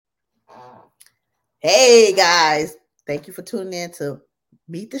Hey guys, thank you for tuning in to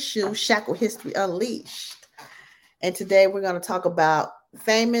Meet the Shoe Shackle History Unleashed. And today we're going to talk about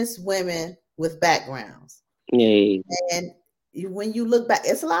famous women with backgrounds. Yay. And when you look back,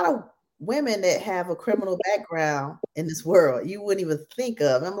 it's a lot of women that have a criminal background in this world you wouldn't even think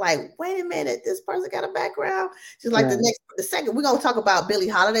of. I'm like, wait a minute, this person got a background. Just like Right. the second, we're gonna talk about Billie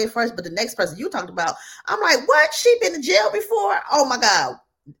Holiday first, but the next person you talked about, I'm like, what? She been in jail before? Oh my God,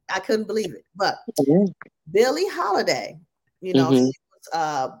 I couldn't believe it. But Billie Holiday, she Mm-hmm. was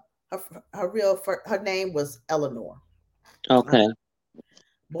her name was Eleanor. Uh, Okay. Do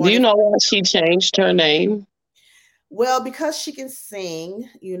born you in know why she changed her name? Well, because she can sing,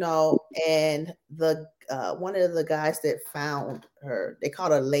 and the one of the guys that found her, they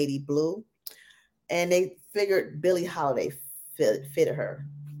called her Lady Blue, and they figured Billie Holiday fitted her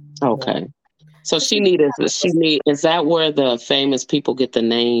more Okay. So because she she needed is that where the famous people get the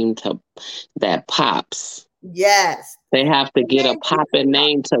name to that pops? yes, They have to her get a name poppin'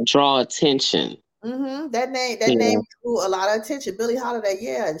 name to draw attention. that name Yeah. drew a lot of attention. Billie Holiday,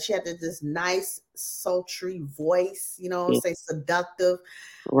 yeah, and she had this nice sultry voice, Yeah. say seductive.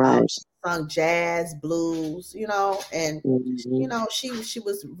 Right. She sung jazz, blues, and Hmm. she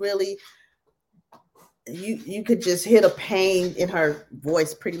was really you could just hit a pain in her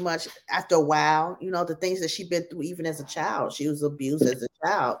voice pretty much after a while. The things that she'd been through even as a child. She was abused as a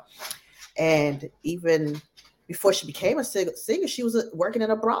child, and even before she became a singer, she was working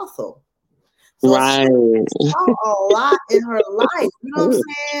in a brothel. So she Right. saw a lot in her life. You know what I'm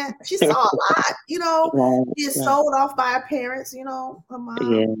saying? She saw a lot. Right. She is Right. sold off by her parents. Her mom,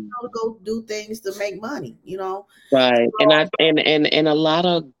 Yeah. to go do things to make money. Right. And So, I and a lot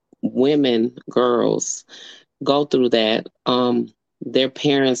of women, girls go through that. Their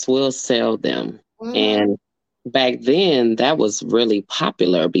parents will sell them. mhm. And back then that was really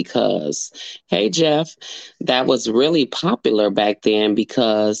popular because hey Jeff, that was really popular back then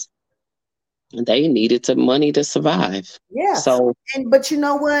because they needed the money to survive. Yeah. So But you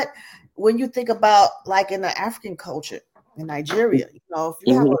know what? When you think about like in the African culture in Nigeria, if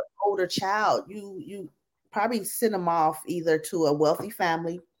you have mhm, an older child, you probably send them off either to a wealthy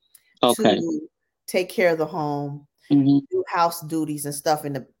family okay. to take care of the home, Hmm. do house duties and stuff,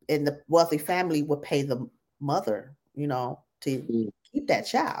 and the wealthy family would pay the mother, to keep that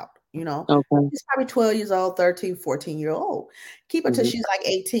child. Okay. She's probably 12 years old, 13, 14-year old. Keep her till Hmm. she's like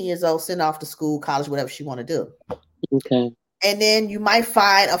 18 years old, send her off to school, college, whatever she want to do. Okay. And then you might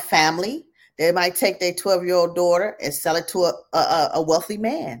find a family that might take their 12-year-old daughter and sell it to a wealthy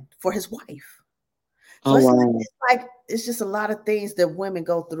man for his wife. So Oh it's like, wow. it's just a lot of things that women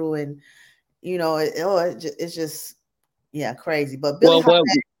go through, and it's just yeah, crazy. But Billie Well,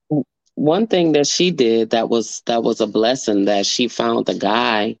 Holiday, one thing that she did that was a blessing that she found a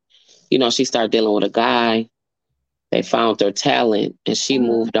guy. She started dealing with a guy. They found their talent, and she mhm,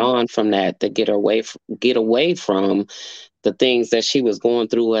 moved on from that to get away from the things that she was going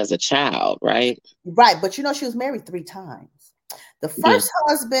through as a child, right? right? But she was married 3 times. The Yeah. first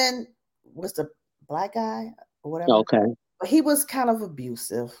husband was the black guy or whatever, Okay. but he was kind of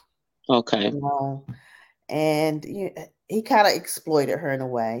abusive, Okay. you know, and he kind of exploited her in a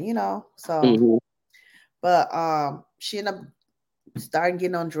way, So, Mhm. but she ended up starting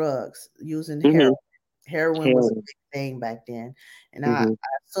getting on drugs, using heroin. Mhm. Heroin was a Hell. big thing back then, and I Mhm.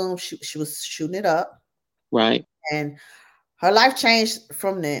 assume she was shooting it up, Right. and her life changed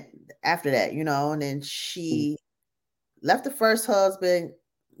from that after that, and then she left the first husband,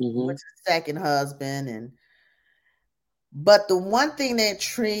 went Mhm. to the second husband, and but the one thing that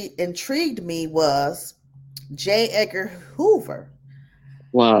intrigued me was J. Edgar Hoover.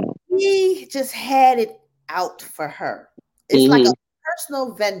 Wow. He just had it out for her. It's like a Mhm.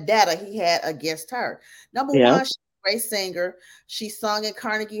 personal vendetta he had against her. Number Yeah. one, she's a great singer. She sung at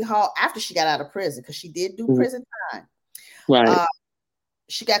Carnegie Hall after she got out of prison because she did do Mhm. prison time. Right. Uh,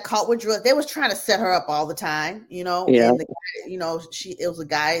 she got caught with drugs. They was trying to set her up all the time, Yeah. and the guy, it was a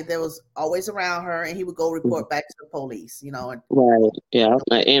guy that was always around her, and he would go Mhm. report back to the police, and Right. Yeah.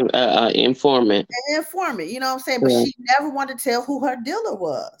 Informant. informant, you know what I'm saying? But Yeah. she never wanted to tell who her dealer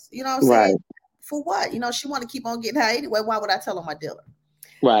was. You know what I'm saying? Right. For what? She wanted to keep on getting her anyway. Why would I tell her my dealer?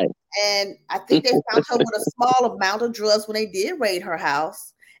 Right. And I think they found her with a small amount of drugs when they did raid her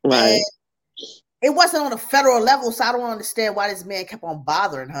house. And Right. it wasn't on a federal level, so I don't understand why this man kept on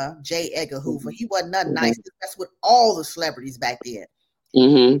bothering her, J. Edgar Hoover. Mhm. He wasn't nothing nice. Right. That's with all the celebrities back then.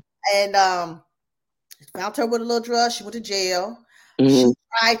 Mhm. And found her with a little drug. She went to jail. She Mhm.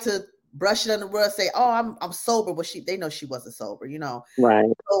 tried to brush it under the rug, say, "Oh, I'm sober," but they know she wasn't sober.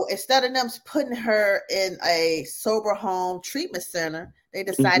 Right. So instead of them putting her in a sober home treatment center, they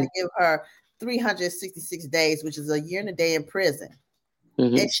decided Mhm. to give her 366 days, which is a year and a day in prison.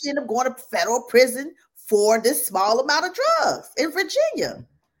 Mm-hmm. And she ended up going to federal prison for this small amount of drugs in Virginia.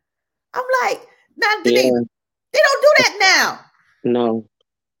 I'm like, now, Denise, they don't do that now.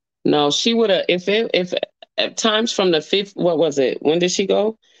 No, she would have, if at times from the fifth, what was it? When did she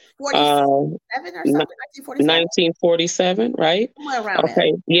go? 47 or something, 1947? 1947, right? Somewhere around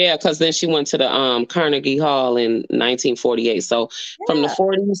okay, yeah, because then she went to the Carnegie Hall in 1948. So from the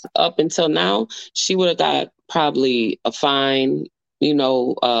 40s up until now, she would have got probably a fine,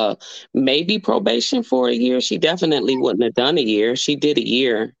 maybe probation for a year. She definitely wouldn't have done a year. She did a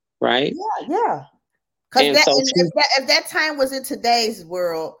year, right? Yeah. Because if that time was in today's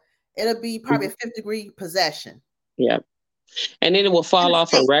world, it'll be probably a fifth-degree possession. Yeah. And then it will fall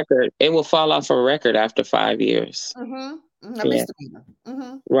off a record. It will fall off a record after 5 years. A misdemeanor.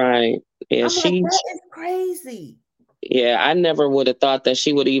 Right. Yeah, I'm like, that is crazy. Yeah, I never would have thought that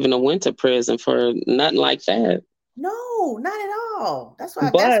she would even have went to prison for nothing like that. No, not at all. That's why.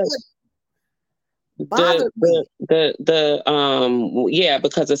 But that's what bothered me.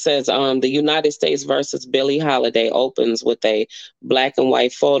 Because it says the United States versus Billie Holiday opens with a black and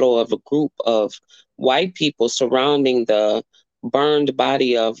white photo of a group of white people surrounding the burned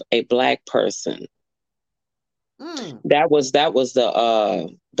body of a black person. That was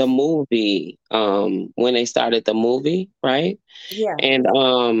the movie when they started the movie, right? Yeah.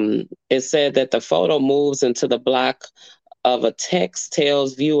 And it said that the photo moves into the block of a text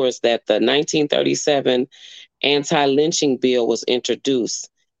tells viewers that the 1937 anti-lynching bill was introduced.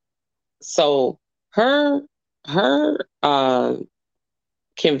 So her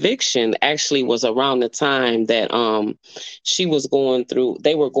conviction actually was around the time that they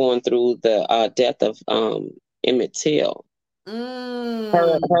were going through the death of Emmett Till.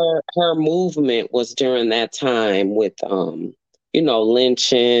 Her movement was during that time with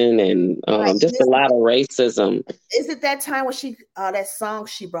lynching and just a lot of racism. Is it that time when she that song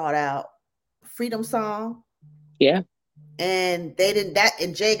she brought out, Freedom Song? Yeah. And they didn't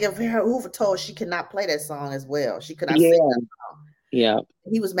and J. Edgar Hoover told she could not play that song as well. She could not sing that song. Yeah.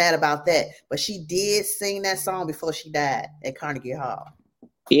 He was mad about that, but she did sing that song before she died at Carnegie Hall.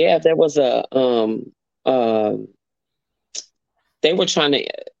 Yeah, there was they were trying to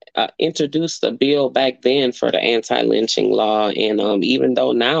introduce the bill back then for the anti-lynching law, and even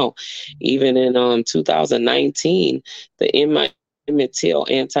though now, even in 2019, the Emmett Till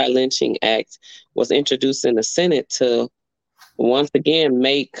Anti-Lynching Act was introduced in the Senate to once again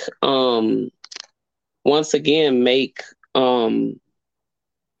make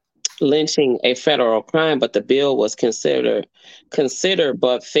lynching a federal crime, but the bill was considered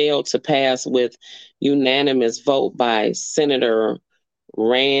but failed to pass with unanimous vote by Senator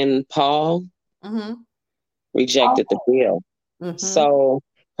Rand Paul. Rejected the bill. So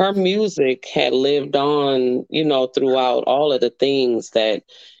her music had lived on, throughout all of the things that,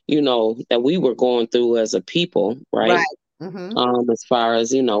 that we were going through as a people, right? As far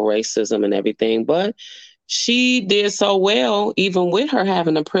as, racism and everything. But she did so well, even with her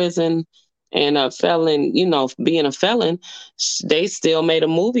having a prison and a felon, being a felon, they still made a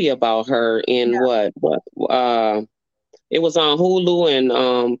movie about her in it was on Hulu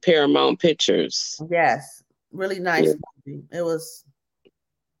and Paramount Pictures. Yes, really nice movie. It was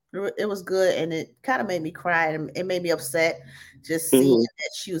good, and it kind of made me cry, and it made me upset just seeing that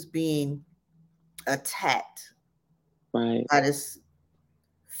she was being attacked by this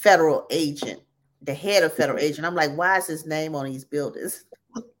federal agent, the head of federal agent. I'm like, why is his name on these buildings?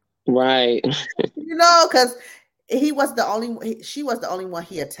 Right. Because she was the only one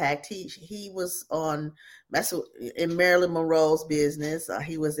he attacked. He was on in Marilyn Monroe's business.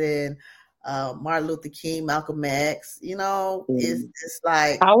 He was in Martin Luther King, Malcolm X. It's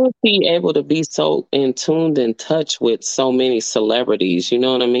like, how was he able to be so in touch with so many celebrities? You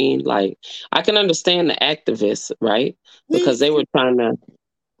know what I mean? Like, I can understand the activists, right? Because they were trying to.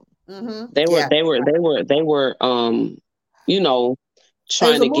 They were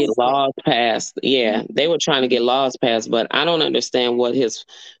trying to get laws passed. Yeah, they were trying to get laws passed, but I don't understand what his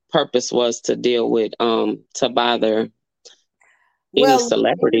purpose was to deal with to bother any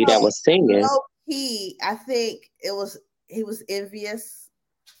celebrity that was singing. I think he was envious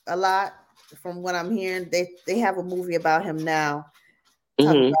a lot from what I'm hearing. They have a movie about him now,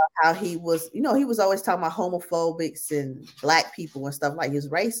 talking about how he was, he was always talking about homophobics and black people and stuff, like he was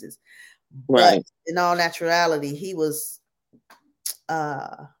racist. Right. But in all naturality, he was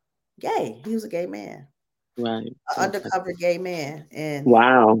gay. He was a gay man. Right. An undercover gay man. And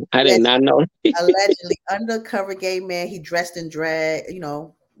wow, I did not know. Allegedly undercover gay man. He dressed in drag,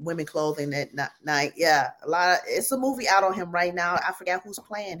 women clothing at night. Yeah, it's a movie out on him right now. I forgot who's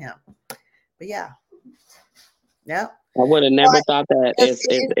playing him, But yeah, yeah. I would have never But thought that as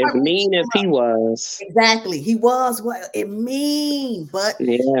mean as he was. exactly, he was what it mean, but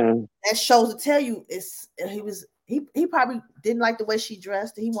Yeah. that shows to tell you he probably didn't like the way she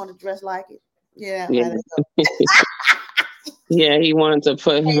dressed. He wanted to dress like it. Yeah, Yeah. Yeah, he wanted to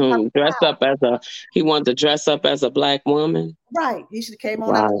put him he wanted to dress up as a black woman. Right. He should have came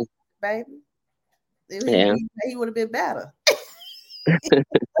on out, Wow. baby. Yeah. He would have been better.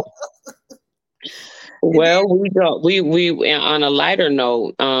 Well, we on a lighter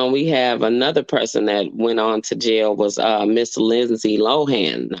note, we have another person that went on to jail was Miss Lindsay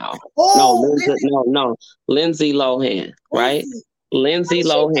Lohan. Lindsay Lohan, right? Lindsay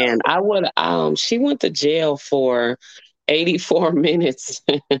Lohan. She went to jail for 84 minutes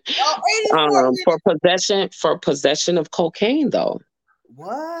 84 for possession of cocaine though.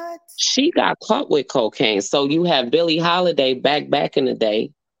 What? She got caught with cocaine. So you have Billie Holiday back in the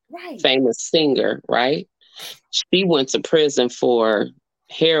day. Right. Famous singer, right? She went to prison for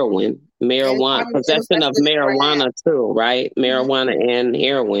heroin, marijuana, possession of marijuana too, right? Marijuana and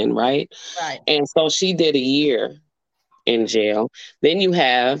heroin, right? Right. And so she did a year in jail. Then you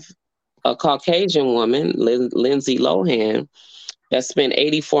have a Caucasian woman, Lindsay Lohan, that spent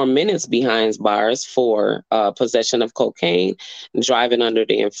 84 minutes behind bars for possession of cocaine, driving under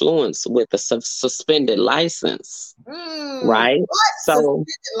the influence with a suspended license. Right? What? So,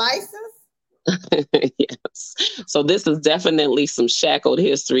 suspended license? Yes. So this is definitely some shackled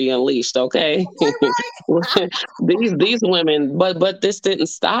history unleashed, okay? These women, but this didn't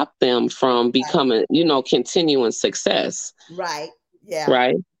stop them from becoming, continuing success. Right. Yeah.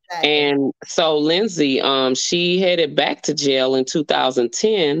 Right. And so Lindsay, she headed back to jail in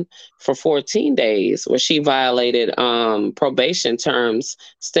 2010 for 14 days, where she violated probation terms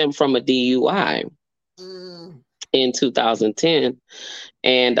stemmed from a DUI in 2010.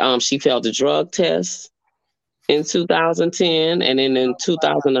 And she failed a drug test in 2010. And then in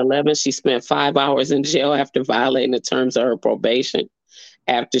 2011, she spent 5 hours in jail after violating the terms of her probation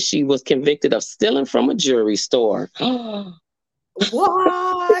after she was convicted of stealing from a jewelry store.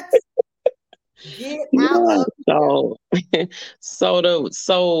 What? Get out of here.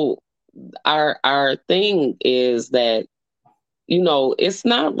 So our thing is that, it's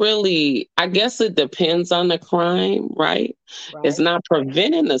not really, I guess it depends on the crime, right? It's not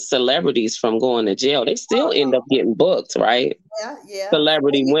preventing the celebrities from going to jail. They still end up getting booked, right? Yeah.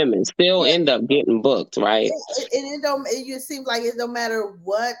 Celebrity women still end up getting booked, right? It seems like it don't matter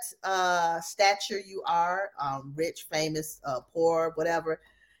what stature you are, rich, famous, poor, whatever.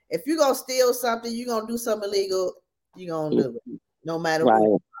 If you're gonna steal something, you're gonna do something illegal, you're gonna do it. No matter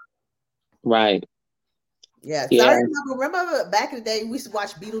what. Right. Yeah. I remember back in the day we used to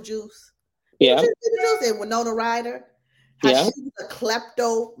watch Beetlejuice. Yeah. Beetlejuice and Winona Ryder. How she was a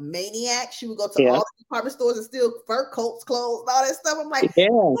kleptomaniac. She would go to all the department stores and steal fur coats, clothes, all that stuff. I'm like,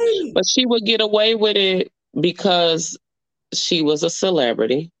 hey. But she would get away with it because she was a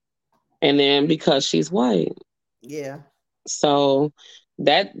celebrity, and then because she's white. Yeah. So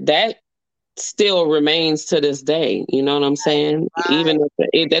that still remains to this day. You know what I'm saying? Right. Even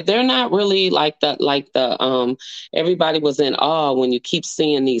if they're not really like the everybody was in awe when you keep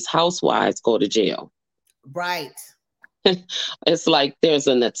seeing these housewives go to jail. Right. It's like there's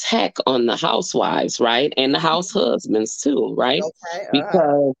an attack on the housewives, right? And the house husbands too, right? Okay.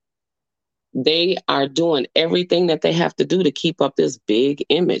 Because they are doing everything that they have to do to keep up this big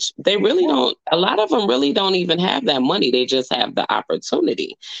image. They really don't, a lot of them really don't even have that money. They just have the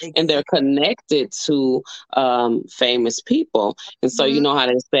opportunity. Exactly. And they're connected to famous people. And so you know how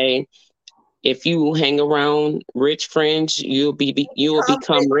they say, if you hang around rich friends, you'll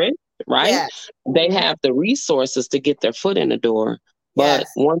become rich, right? Yeah. They have the resources to get their foot in the door. But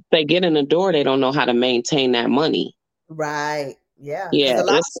once they get in the door, they don't know how to maintain that money. Right. Yeah. Yeah. A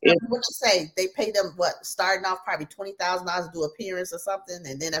lot of stuff, what you say, they pay them starting off probably $20,000 to do appearance or something,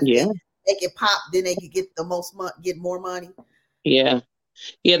 and then if they get pop, then they could get get more money. Yeah.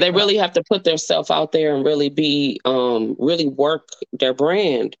 Yeah, they really have to put themselves out there and really really work their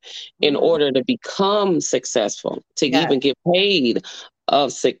brand in order to become successful, to even get paid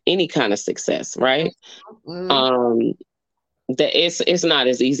of any kind of success, right? It's not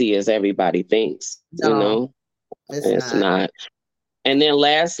as easy as everybody thinks. No, it's not. And then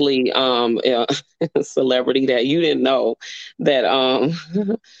lastly, a celebrity that you didn't know that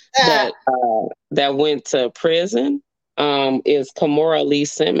that went to prison is Kimora Lee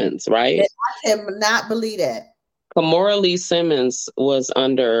Simmons, right? I cannot believe that. Kimora Lee Simmons was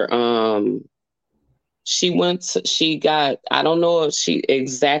under she got, I don't know if she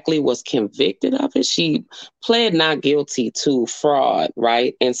exactly was convicted of it. She pled not guilty to fraud,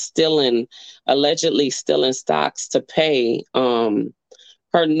 right? And allegedly stealing stocks to pay her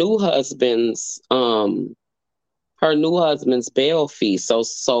new husband's bail fee.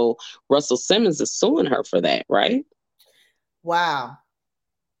 So Russell Simmons is suing her for that, right? Wow.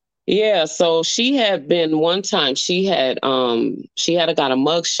 Yeah, so she had been one time she had got a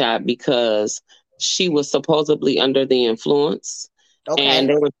mugshot because she was supposedly under the influence and Okay.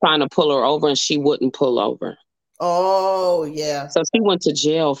 they were trying to pull her over and she wouldn't pull over. Oh, yeah. So she went to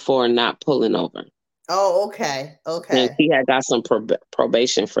jail for not pulling over. Oh, okay. And Okay. she had got some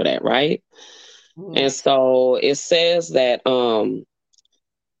probation for that, right? Mhm. And so it says that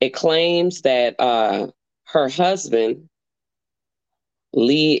it claims that her husband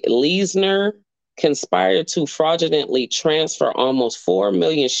Lee Leisner conspired to fraudulently transfer almost 4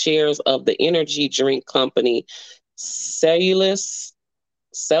 million shares of the energy drink company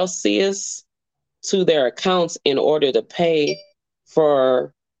Celsius to their accounts in order to pay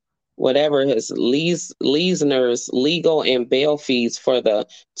for whatever his Leisner's legal and bail fees for the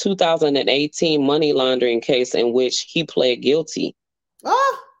 2018 money laundering case in which he pled guilty.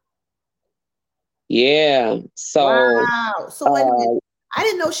 Oh, Yeah. So wow. So wait a minute. uh, I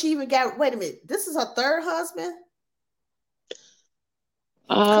didn't know she even got. Wait a minute. This is her third husband.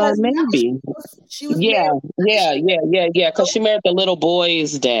 Because remember, maybe. she was Yeah, married. I think yeah, she yeah, yeah, yeah. Because she married married the little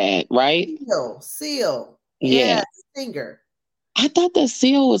boy's dad, right? Seal. Yeah. Yeah, singer. I thought that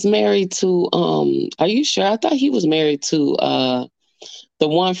Seal was married to are you sure? I thought he was married to the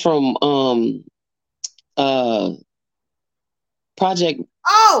one from uh Project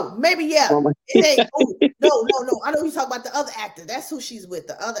Oh, maybe yeah. Woman. It ain't. Oh no. I know you talking about the other actor. That's who she's with.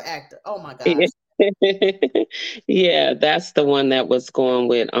 The other actor. Oh my gosh. Yeah, that's the one that was going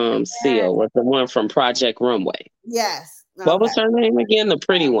with Seal, was the one from Project Runway. Yes. What Okay. was her name again? The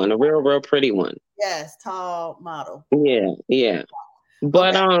pretty one, the real pretty one. Yes. Tall model. Yeah, yeah.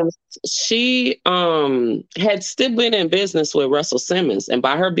 But Okay. she had still been in business with Russell Simmons, and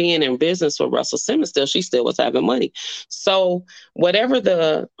by her being in business with Russell Simmons, she still was having money. So whatever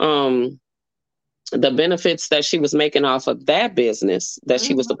the benefits that she was making off of that business that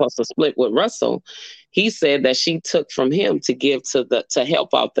she was Mhm. supposed to split with Russell, he said that she took from him to give to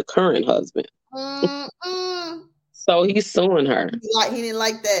help out the current husband. Mm-mm. So he's suing her. He didn't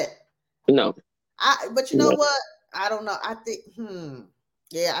like that. No. But you know what? I don't know. I think.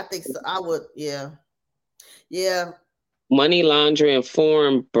 Yeah, I think so. I would. Yeah. Yeah. Money laundering,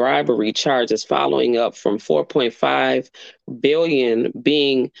 foreign bribery charges following up from 4.5 billion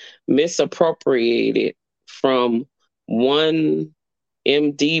being misappropriated from one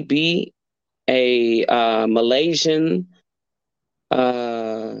MDB, a Malaysian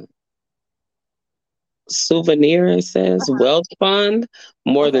uh, souvenir, it says, wealth fund,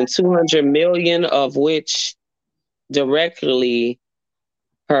 more Okay. than 200 million of which directly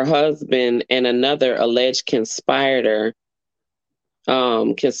her husband and another alleged conspirator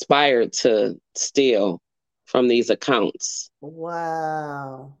conspired to steal from these accounts.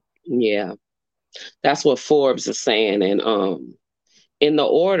 Wow. Yeah, that's what Forbes is saying. And in the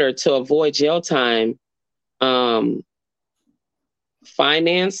order to avoid jail time, um,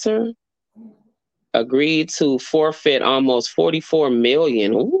 Financer agreed to forfeit almost 44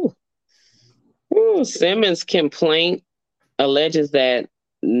 million. Ooh. Ooh. Simmons' complaint alleges that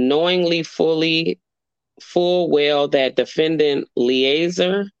knowingly full well that defendant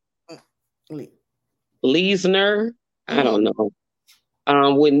Leisner, I Mm-hmm. don't know,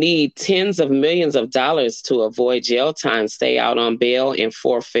 would need tens of millions of dollars to avoid jail time, stay out on bail, and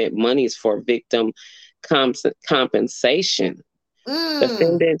forfeit monies for victim compensation.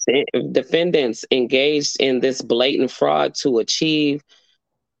 Mm. Defendants engaged in this blatant fraud to achieve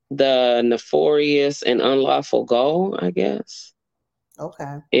the nefarious and unlawful goal, I guess.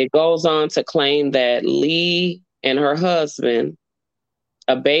 Okay. It goes on to claim that Lee and her husband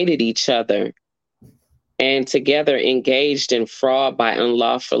abated each other and together engaged in fraud by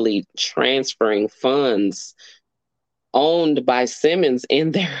unlawfully transferring funds owned by Simmons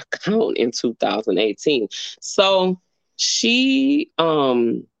in their account in 2018. So she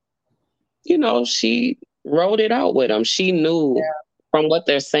she wrote it out with him. She knew from what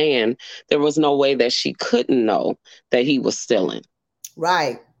they're saying there was no way that she couldn't know that he was stealing.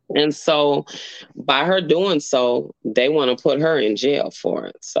 Right. And so by her doing so, they want to put her in jail for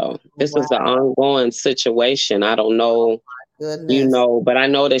it. So this Wow. is an ongoing situation. I don't know, Goodness. but I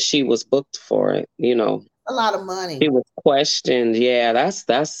know that she was booked for it. A lot of She money. was questioned. Yeah,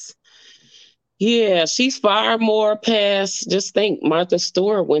 Yeah, she's far more past. Just think, Martha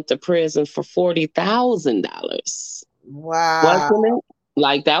Stewart went to prison for $40,000. Wow. Wasn't it?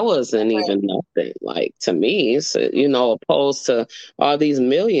 Like that wasn't even nothing. Like to me, it's opposed to all these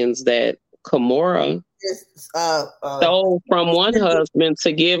millions that Kimora Just stole from one husband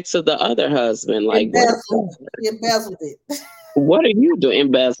to give to the other husband. Like what is embezzled. that? She embezzled it. What are you doing?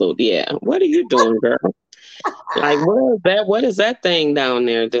 Embezzled, yeah. What are you doing, girl? Like what is that thing down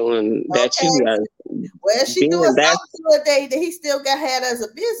there doing that you Okay. are Well, she doing being that? something to a day that he still got had as a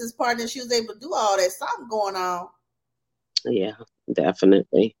business partner. She was able to do all that something going on. Yeah,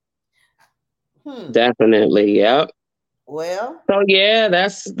 definitely. Hmm. Definitely. Yep. Well, So yeah,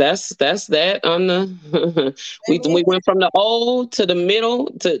 that's that on the we went from the old to the middle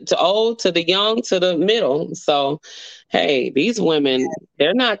to old to the young to the middle. So hey, these women,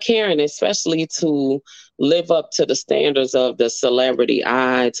 they're not caring, especially to live up to the standards of the celebrity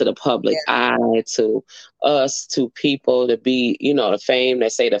eye, to the public yeah, eye, to us, to people, to be, the fame. They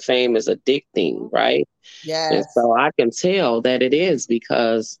say the fame is addicting, right? And yes, so I can tell that it is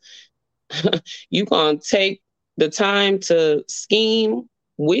because you gonna take the time to scheme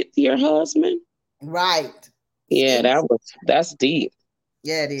with your husband? right. Yeah, Scheme. that's deep.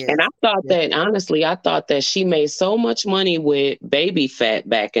 Yeah, it And I is. thought Yeah. that honestly, I thought that she made so much money with baby fat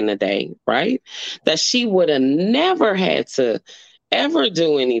back in the day, right? That she would have never had to ever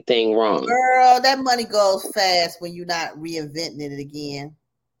do anything wrong. Girl, that money goes fast when you're not reinventing it again.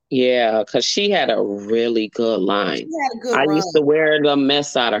 Yeah, because she had a really good She line. had a good I run. used to wear the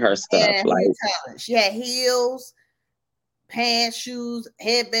mess out of her stuff. Yeah, Like, huge talent. She had heels, pants, shoes,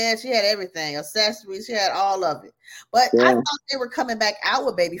 headbands. She had everything, accessories. She had all of it. But I yeah. thought they were coming back out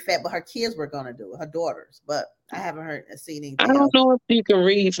with Baby Fat, but her kids were going to do it, her daughters. But I haven't heard seen I anything don't else. know if you can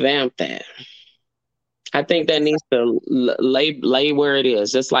revamp that. I think that needs to lay where it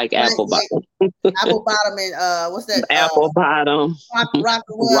is, just like Apple Like Bottom. Apple Bottom and what's that? Apple Bottom,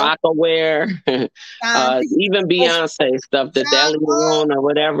 Rockwell, Rockaware, Sean P. even Oh, Beyonce stuff, the Sean Deli Paul. One or Oh,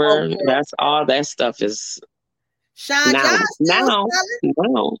 whatever. girl. That's all that stuff is Sean now. John still Now, selling.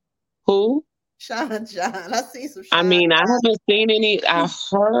 now. Who? Sean John. I see some I Sean mean, I haven't seen any. I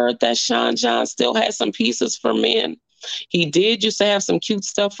heard that Sean John still has some pieces for men. He did used to have some cute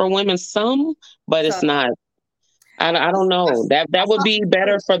stuff for women, some, but it's John. not. I don't know. I That would saw be some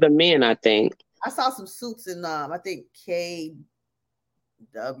better suits. for the men, I think. I saw some suits in I think KW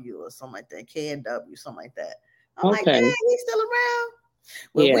or something like that. KNW, something like that. I'm like, Okay. dang, he's still around.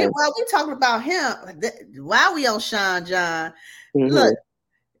 Well, Yeah. while we talking about him, while we on Sean John, Hmm. look,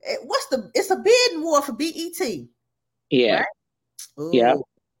 it's a bidding war for BET, Yeah. right? Yeah. Ooh.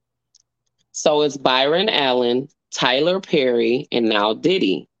 So it's Byron Allen, Tyler Perry, and now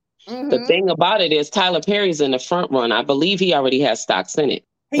Diddy. The Mm-hmm. thing about it is Tyler Perry's in the front run. I believe he already has stocks in it,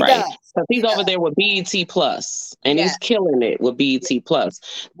 He right? does. Because He he's over does. there with BET Plus, and Yeah. he's killing it with Yeah. BET Plus.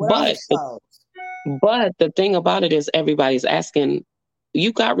 What are But his shows? but the thing about it is everybody's asking,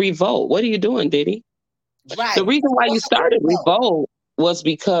 you got Revolt. What are you doing, Diddy? The Right. reason why you What's up with started Revolt? Revolt was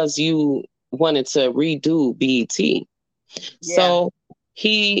because you wanted to redo BET. Yeah. So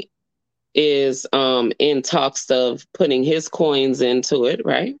he is in talks of putting his coins into it,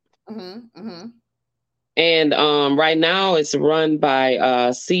 right? Mm-hmm. Mm-hmm. And right now it's run by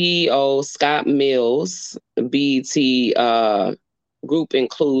CEO Scott Mills. BET group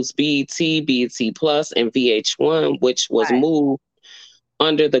includes BET, BET Plus, and VH1, which was Right. moved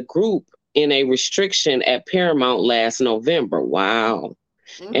under the group in a restriction at Paramount last November. Wow.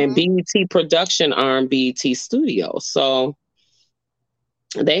 And Mm-hmm. BET production arm, BET Studios. So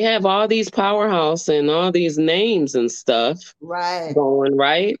they have all these powerhouse and all these names and stuff Right. going,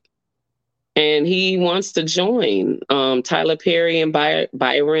 right? And he wants to join Tyler Perry and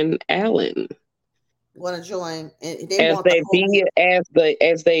Byron Allen Want to join? And they want the whole.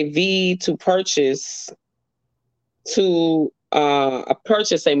 as they vie to purchase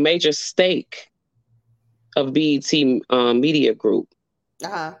a major stake of BET Media Group.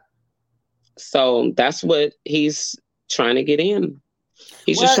 Uh-huh. So that's what he's trying to get in.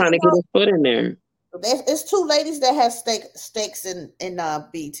 He's just Well, trying to get his foot in there. it's two ladies that have stakes in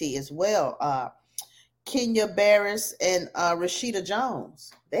BT as well. Kenya Barris and Rashida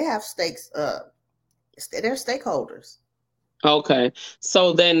Jones. They have stakes. They're stakeholders. Okay.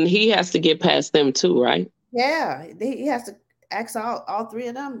 So then he has to get past them too, right? Yeah, he has to ask all three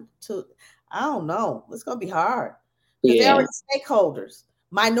of them to. I don't know. It's gonna be hard because they're Yeah. already stakeholders,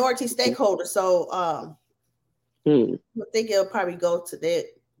 minority stakeholders. So Hmm. I think it'll probably go to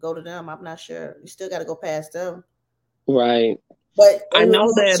them. I'm not sure. You still got to go past them. Right. But I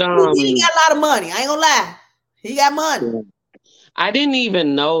know that he got a lot of money. I ain't gonna lie. He got money. I didn't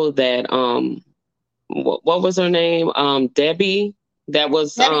even know that what was her name? Debbie. That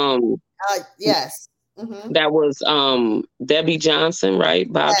was Debbie. Yes. that was Debbie Johnson,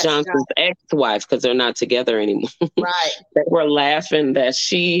 right? Bob Yes, Johnson's ex-wife, because they're not together anymore. right. They were laughing that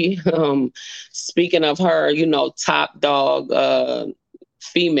she, speaking of her, top dog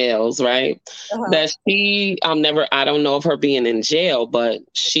females, right? That she, I don't know of her being in jail, but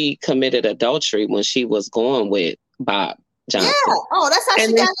she committed adultery when she was going with Bob Johnson. Yeah. Oh, that's how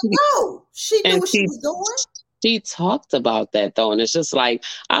she got to know. She knew what she was doing. She talked about that though, and it's just like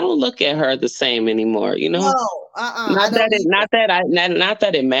I don't look at her the same anymore. No, not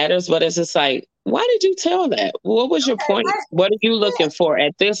that it matters, but it's just like, why did you tell that? What was your point? Right. What are you looking for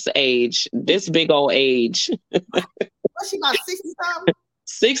at this age, this big old age? What's she about 60-something?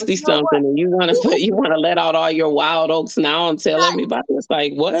 60-something, and you want to let out all your wild oats now and tell everybody? It's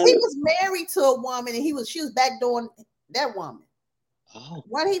like, what? He was married to a woman, and she was backdooring that woman. Oh,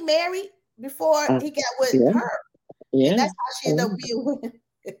 wasn't he married before he got with her? Yeah, and that's how she ended up being with.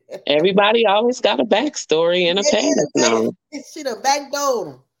 Everybody always got a backstory and a past now. She the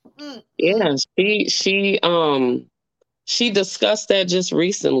backdoored him. Yeah, she discussed that just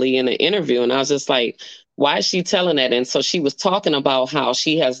recently in an interview, and I was just like, why is she telling that? And so she was talking about how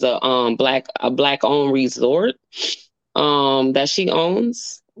she has the black owned resort that she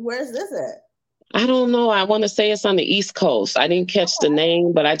owns. Where's this at? I don't know. I want to say it's on the East Coast. I didn't catch the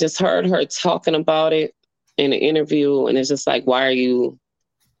name, but I just heard her talking about it in an interview, and it's just like, why are you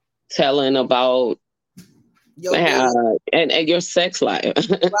telling about and your sex life?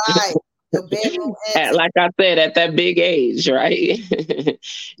 Right. Your bedroom like I said, at that big age, right?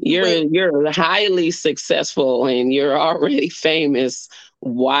 You're highly successful and you're already famous.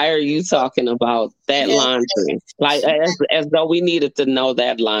 Why are you talking about that laundry? Like as though we needed to know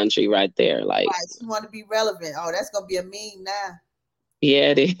that laundry right there. Like, you want to be relevant. Oh, that's gonna be a meme now.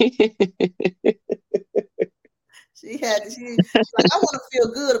 Yeah, it is. She's like, I want to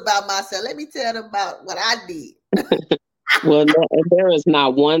feel good about myself. Let me tell them about what I did. Well, there is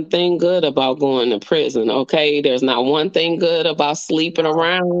not one thing good about going to prison, okay? There's not one thing good about sleeping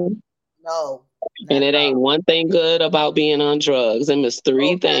around. No. And it ain't one thing good about being on drugs. And it's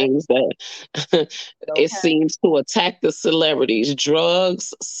three things that it seems to attack the celebrities: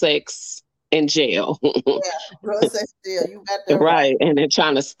 drugs, sex, and jail. Drugs, sex, jail. You got that right. And they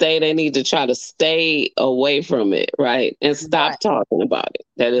need to try to stay away from it, right? And stop talking about it.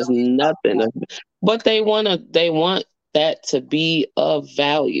 That is nothing. But they want that to be of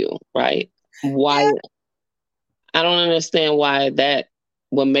value, right? Why? Yeah. I don't understand why that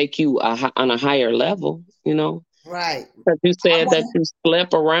will make you on a higher level, Right. Because you said that you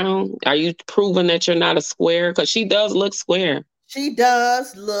slept around. Are you proving that you're not a square? Because she does look square. She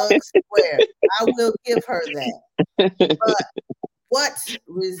does look square. I will give her that. But what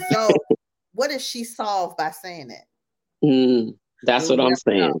does she solve by saying that? That's what I'm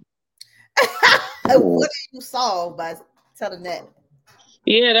saying. What did you solve by telling that?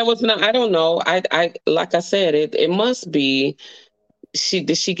 Yeah, that was not. I don't know. I like I said, it must be.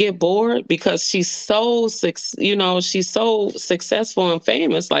 Did she get bored because she's so she's so successful and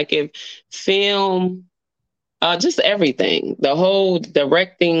famous? Like if film, just everything, the whole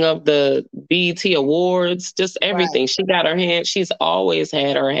directing of the BET Awards, just everything. Right. She got her hand. She's always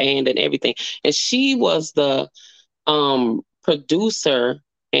had her hand in everything, and she was the producer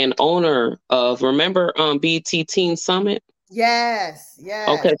and owner of, remember, BET Teen Summit? Yes.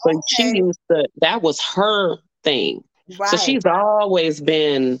 Okay, so she used that was her thing. Right. So she's always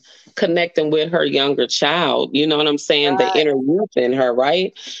been connecting with her younger child. You know what I'm saying? Right. The inner youth in her,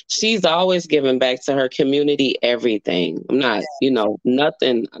 right? She's always giving back to her community, everything. I'm not,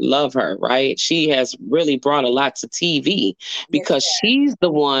 nothing. I love her, right? She has really brought a lot to TV because she's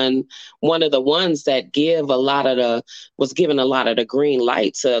the one of the ones that was giving a lot of the green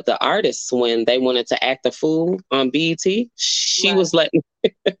light to the artists when they wanted to act a fool on BET. She was letting...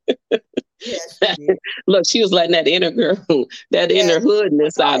 Yes, look, she was letting that inner girl, inner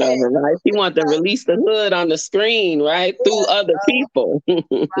hoodness out of her, right? She wanted to release the hood on the screen, right? Through other people. Right.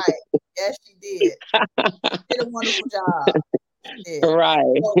 Yes, she did. She did a wonderful job.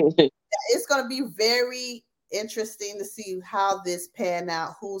 Right. So, it's going to be very interesting to see how this pan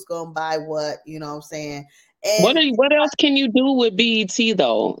out, who's going to buy what, you know what I'm saying? And what else can you do with BET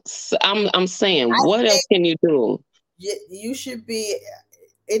though? I'm saying, what else can you do? You should be...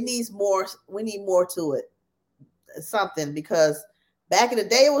 It needs more. We need more to it. Something, because back in the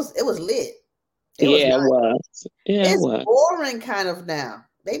day it was lit. It was. Yeah, it's boring kind of now.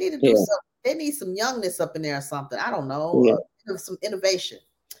 They need to do something. They need some youngness up in there or something. I don't know. Some innovation.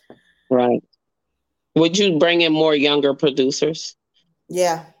 Right. Would you bring in more younger producers?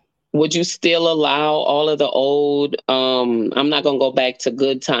 Yeah. Would you still allow all of the old? I'm not gonna go back to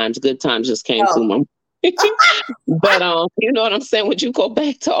Good Times. Good Times just came No. to my. But you know what I'm saying? Would you go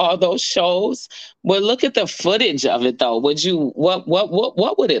back to all those shows? But look at the footage of it though. Would you what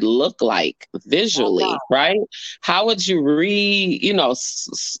would it look like visually, right? How would you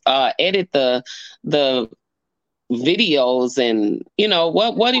edit the videos and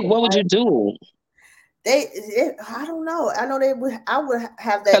what would you do? I don't know. I know they would. I would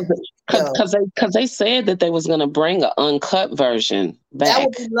have that video. Because they said that they was gonna bring an uncut version back. That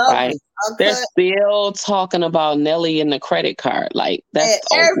would be lovely. Right? They're still talking about Nelly and the credit card. Like that's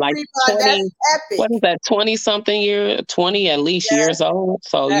like 20. That's epic. What is that? 20-something 20 at least years old.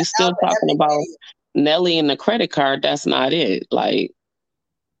 So you still talking about Nelly and the credit card? That's not it. Like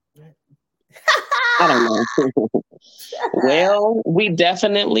I don't know. Well, we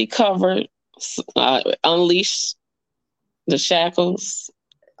definitely covered Unleash the Shackles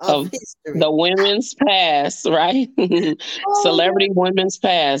of the women's past, right? Celebrity women's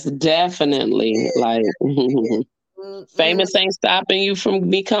past, definitely. Like famous ain't stopping you from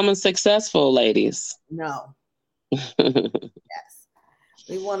becoming successful, ladies. No. Yes.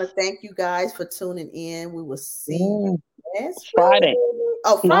 We want to thank you guys for tuning in. We will see you next Friday.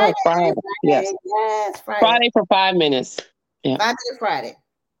 Oh, Friday. No, Friday. Yes. Yes, Friday. Friday for 5 minutes. Yeah. 5 minute Friday.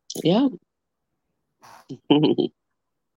 Yeah.